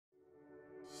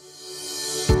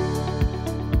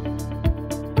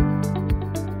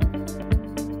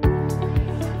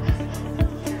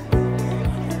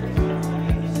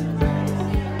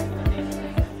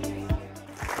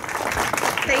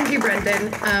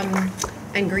Brendan.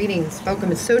 And greetings,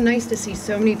 welcome. It's so nice to see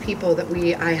so many people that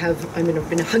I've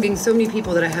been hugging so many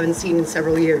people that I haven't seen in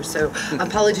several years, so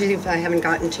apologies if I haven't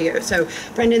gotten to you. So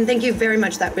Brendan, thank you very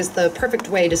much. That was the perfect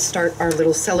way to start our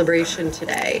little celebration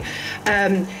today.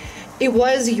 It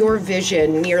was your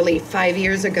vision nearly 5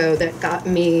 years ago that got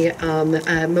me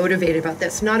motivated about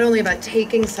this, not only about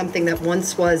taking something that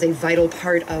once was a vital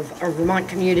part of our Vermont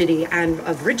community and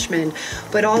of Richmond,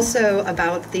 but also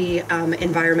about the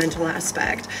environmental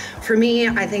aspect. For me,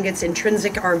 I think it's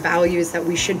intrinsic our values that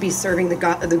we should be serving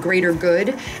the greater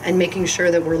good and making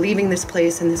sure that we're leaving this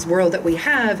place and this world that we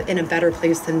have in a better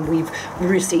place than we've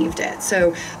received it.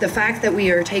 So the fact that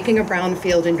we are taking a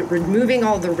brownfield and removing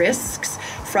all the risks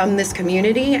from this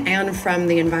community and from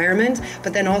the environment,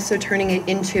 but then also turning it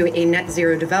into a net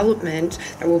zero development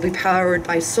that will be powered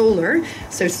by solar.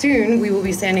 So soon we will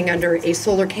be standing under a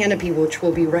solar canopy, which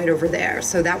will be right over there.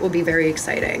 So that will be very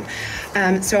exciting.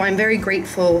 So I'm very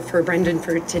grateful for Brendan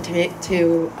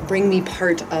to bring me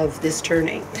part of this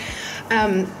journey.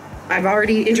 I've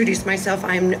already introduced myself.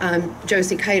 I'm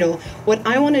Josi Kytle. What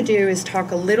I want to do is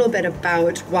talk a little bit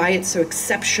about why it's so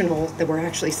exceptional that we're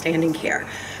actually standing here.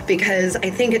 Because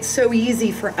I think it's so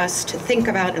easy for us to think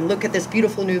about and look at this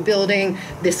beautiful new building,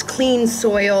 this clean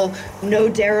soil, no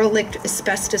derelict,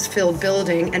 asbestos-filled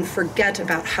building, and forget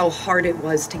about how hard it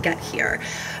was to get here.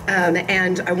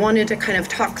 And I wanted to kind of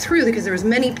talk through, because there was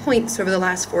many points over the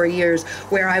last 4 years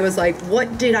where I was like,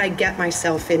 what did I get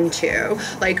myself into?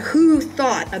 Like, who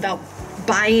thought about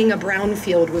buying a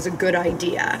brownfield was a good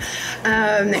idea?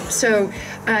 But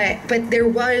there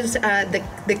was,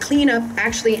 the cleanup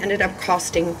actually ended up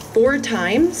costing 4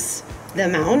 times the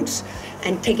amount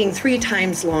and taking 3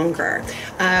 times longer.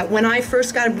 When I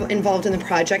first got involved in the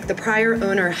project, the prior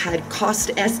owner had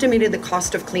estimated the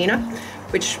cost of cleanup,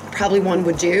 which probably one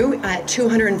would do, at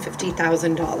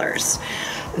 $250,000.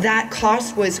 That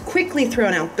cost was quickly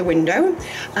thrown out the window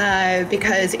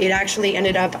because it actually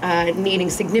ended up needing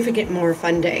significant more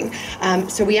funding.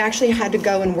 So we actually had to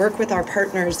go and work with our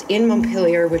partners in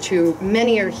Montpelier, who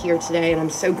many are here today, and I'm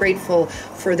so grateful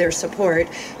for their support,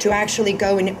 to actually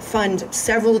go and fund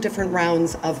several different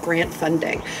rounds of grant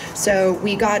funding. So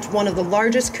we got one of the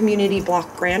largest community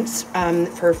block grants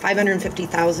for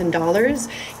 $550,000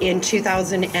 in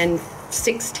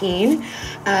 2016,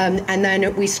 and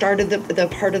then we started the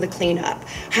part of the cleanup.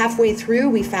 Halfway through,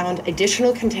 we found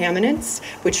additional contaminants,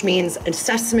 which means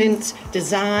assessment,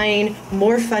 design,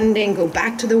 more funding, go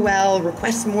back to the well,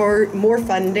 request more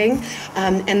funding,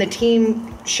 and the team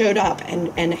showed up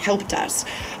and helped us.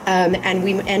 And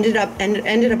we ended up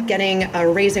getting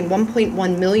raising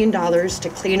 $1.1 million to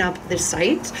clean up the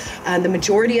site. The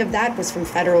majority of that was from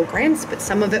federal grants, but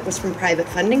some of it was from private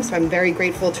funding. So I'm very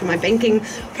grateful to my banking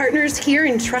partners here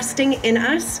in trusting in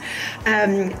us.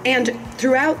 And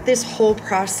throughout this whole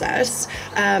process,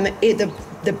 the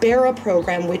BERA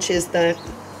program, which is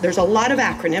there's a lot of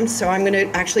acronyms, so I'm going to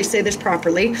actually say this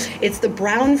properly. It's the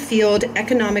Brownfield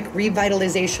Economic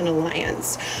Revitalization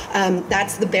Alliance.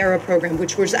 That's the BERA program,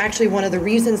 which was actually one of the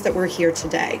reasons that we're here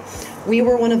today. We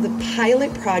were one of the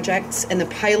pilot projects and the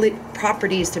pilot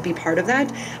properties to be part of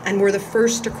that, and we're the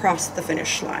first to cross the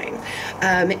finish line.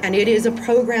 And it is a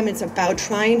program, it's about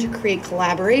trying to create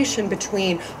collaboration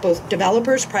between both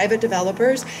developers, private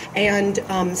developers, and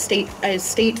state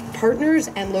partners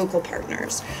and local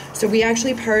partners. So we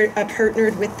actually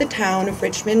partnered with the town of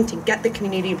Richmond to get the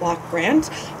community block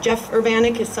grant. Jeff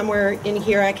Urbanik is somewhere in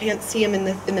here. I can't see him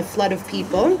in the flood of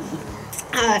people.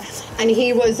 And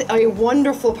he was a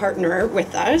wonderful partner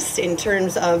with us in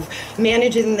terms of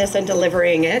managing this and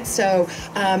delivering it. So,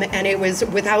 and it was,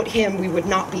 without him, we would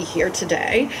not be here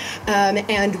today.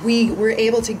 And we were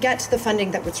able to get the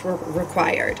funding that was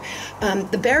required.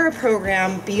 The BERA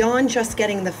program, beyond just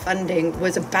getting the funding,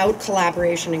 was about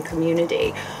collaboration and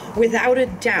community. Without a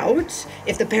doubt,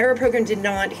 if the BERA program did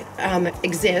not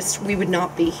exist, we would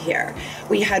not be here.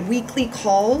 We had weekly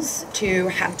calls to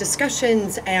have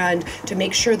discussions and to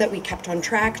make sure that we kept on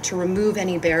track to remove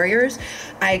any barriers.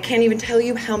 I can't even tell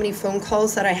you how many phone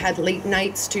calls that I had late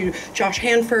nights to Josh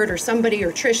Hanford or somebody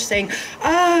or Trish saying,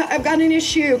 I've got an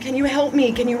issue, can you help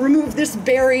me? Can you remove this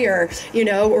barrier? You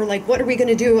know, or like, what are we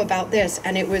gonna do about this?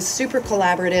 And it was super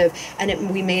collaborative, and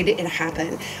we made it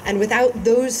happen. And without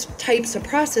those types of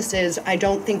processes, I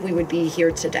don't think we would be here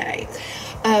today.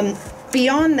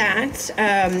 Beyond that,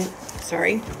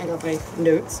 sorry, I got my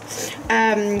notes.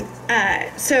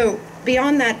 So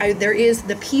beyond that, there is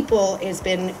the people has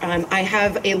been, I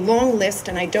have a long list,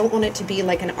 and I don't want it to be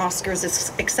like an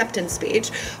Oscars acceptance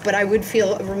speech, but I would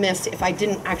feel remiss if I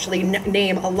didn't actually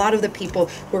name a lot of the people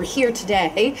who are here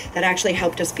today that actually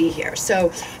helped us be here.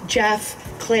 So Jeff,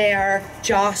 Claire,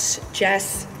 Josh,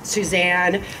 Jess,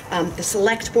 Suzanne, the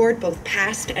select board, both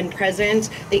past and present,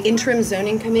 the interim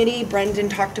zoning committee, Brendan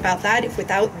talked about that. If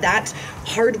without that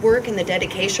hard work and the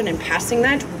dedication and passing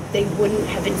that, they wouldn't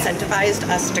have incentivized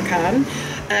us to come.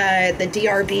 The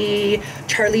DRB,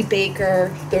 Charlie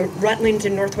Baker, the Rutland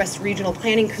and Northwest Regional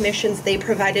Planning Commissions, they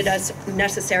provided us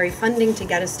necessary funding to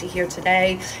get us to here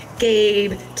today.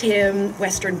 Gabe, Tim,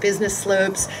 Western Business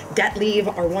Slopes, Debt Leave,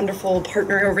 our wonderful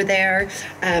partner over there.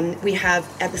 We have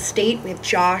at the state, we have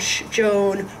Josh,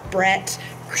 Joan, Brett,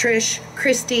 Trish,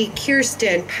 Christy,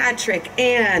 Kirsten, Patrick,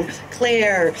 Ann,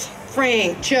 Claire,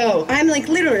 Frank, Joe. I'm like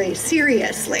literally,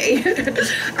 seriously.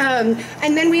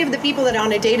 And then we have the people that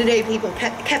on a day-to-day people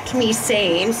kept me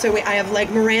sane. So I have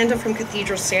like Miranda from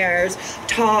Cathedral Stairs,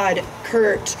 Todd,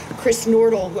 Kurt, Chris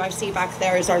Nordell, who I see back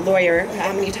there is our lawyer.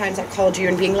 How many times I've called you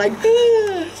and being like,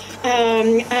 you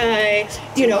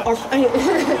know,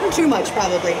 too much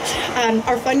probably.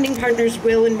 Our funding partners,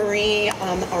 Will and Marie,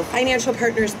 our financial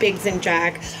partners, Biggs and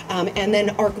Jack, and then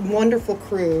our wonderful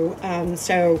crew. And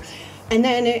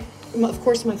then, of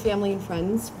course, my family and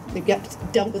friends. They've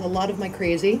dealt with a lot of my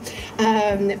crazy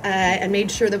and made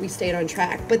sure that we stayed on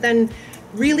track. But then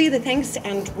really the thanks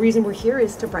and reason we're here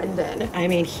is to Brendan. I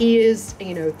mean, he is,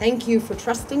 you know, thank you for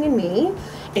trusting in me,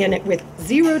 and with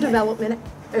zero development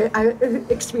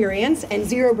experience and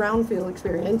zero brownfield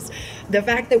experience, the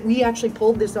fact that we actually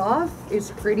pulled this off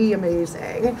is pretty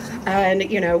amazing. And,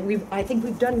 you know, I think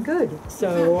we've done good.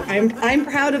 So I'm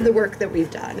proud of the work that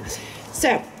we've done.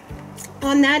 So,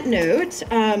 on that note,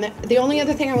 the only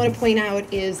other thing I want to point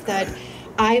out is that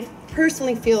I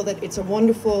personally feel that it's a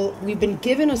wonderful, we've been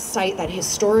given a site that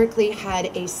historically had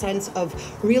a sense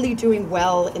of really doing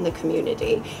well in the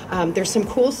community. There's some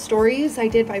cool stories I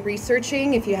did by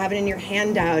researching, if you have it in your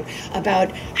handout,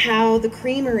 about how the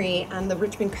Creamery and the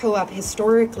Richmond Co-op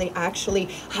historically actually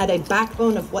had a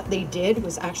backbone of what they did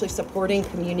was actually supporting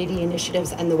community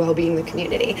initiatives and the well-being of the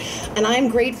community. And I'm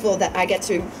grateful that I get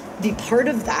to be part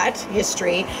of that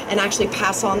history and actually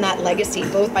pass on that legacy,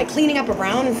 both by cleaning up a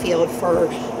brownfield for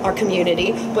our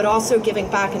community, but also giving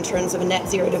back in terms of a net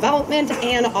zero development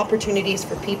and opportunities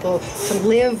for people to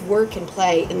live, work, and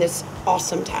play in this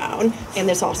awesome town, in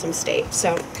this awesome state.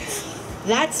 So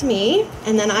that's me,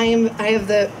 and then I have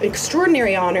the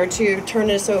extraordinary honor to turn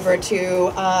this over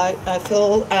to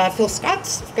Phil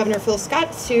Scott, Governor Phil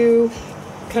Scott, to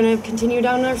kind of continue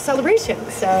down our celebration.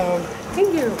 So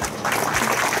thank you.